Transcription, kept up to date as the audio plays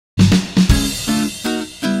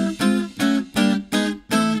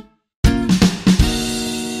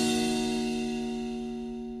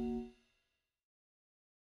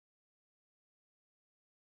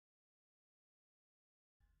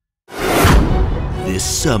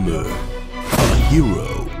this summer, a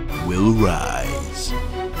hero will rise.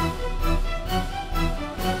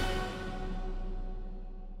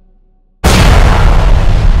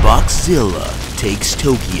 Box-Zilla takes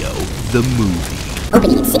Tokyo, the movie.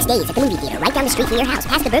 Opening in 6 days at the movie theater, right down the street from your house,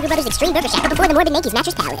 past the Burger Brothers Extreme Burger Shack, but before the Morbid Yankees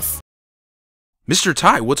Mattress Palace.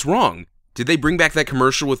 Mr.Tie, what's wrong? Did they bring back that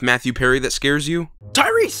commercial with Matthew Perry that scares you?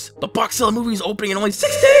 Tyrease! The Box-Zilla movie is opening in only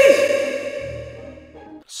 6 days!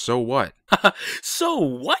 So what? So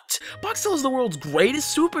what? Box-Zilla is the world's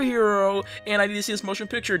greatest superhero, and I need to see this motion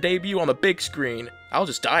picture debut on the big screen. I'll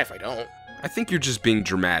just die if I don't. I think you're just being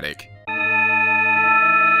dramatic.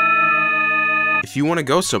 If you want to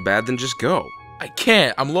go so bad, then just go. I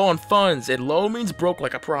can't. I'm low on funds, and low means broke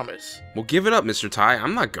like I promise. Well, give it up, Mr. Tie.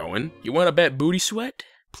 I'm not going. You want to bet booty sweat?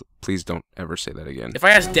 Please don't ever say that again. If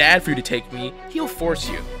I ask Dad for you to take me, he'll force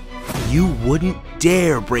you. You wouldn't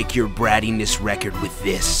dare break your brattiness record with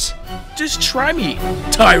this. Just try me,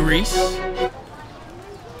 Tyrease.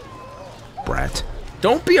 Brat.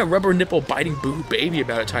 Don't be a rubber nipple biting boo baby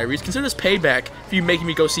about it, Tyrease. Consider this payback for you making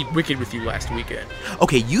me go see Wicked with you last weekend.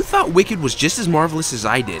 Okay, you thought Wicked was just as marvelous as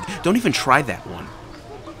I did. Don't even try that one.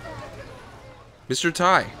 Mr.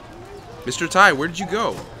 Tie. Mr. Tie, where did you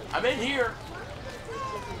go? I'm in here.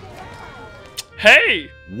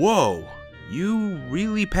 Hey! Whoa, you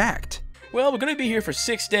really packed. Well, we're gonna be here for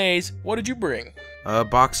 6 days. What did you bring? A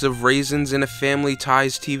box of raisins and a Family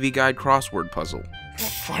Ties TV Guide crossword puzzle.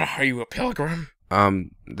 What, are you a pilgrim?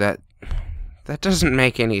 That doesn't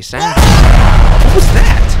make any sense. What was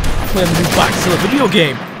that? Playing the new Box-Zilla video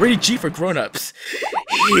game. Rated G for grown-ups.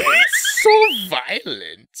 It's so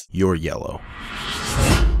violent. You're yellow.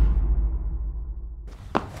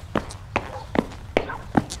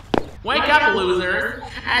 Wake up, losers!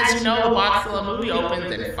 As you know, the Box-Zilla movie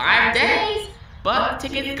opens in 5 days, but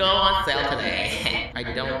tickets go on sale today. I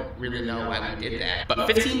don't really know why we did that, but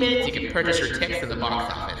 15 minutes you can purchase your tickets in the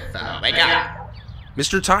box office, so wake up!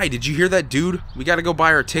 Mr. Tie, did you hear that, dude? We gotta go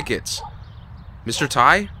buy our tickets. Mr.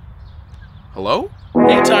 Tie? Hello?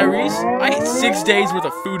 Hey, Tyrease. I ate 6 days worth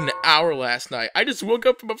of food in an hour last night. I just woke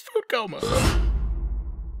up from a food coma.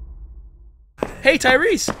 Hey,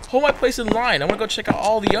 Tyrease, hold my place in line. I want to go check out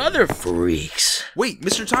all the other freaks. Wait,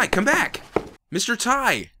 Mr. Tie, come back! Mr.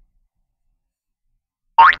 Tie!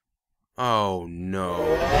 Oh, no.